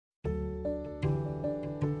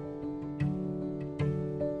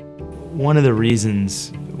One of the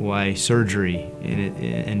reasons why surgery,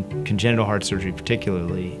 and congenital heart surgery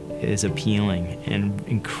particularly, is appealing and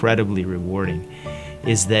incredibly rewarding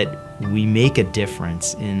is that we make a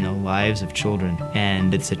difference in the lives of children,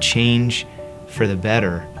 and it's a change for the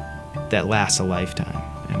better that lasts a lifetime.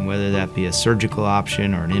 And whether that be a surgical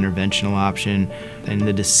option or an interventional option, and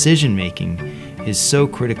the decision making is so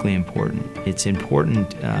critically important. It's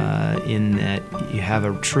important in that you have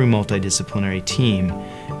a true multidisciplinary team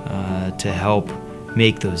to help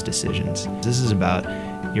make those decisions. This is about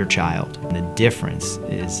your child. The difference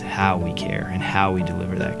is how we care and how we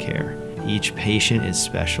deliver that care. Each patient is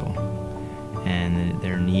special, and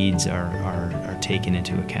their needs are taken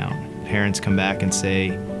into account. Parents come back and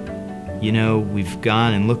say, you know, we've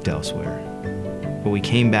gone and looked elsewhere, but we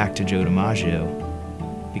came back to Joe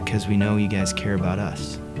DiMaggio because we know you guys care about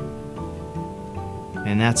us.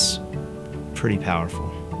 And that's pretty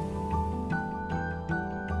powerful.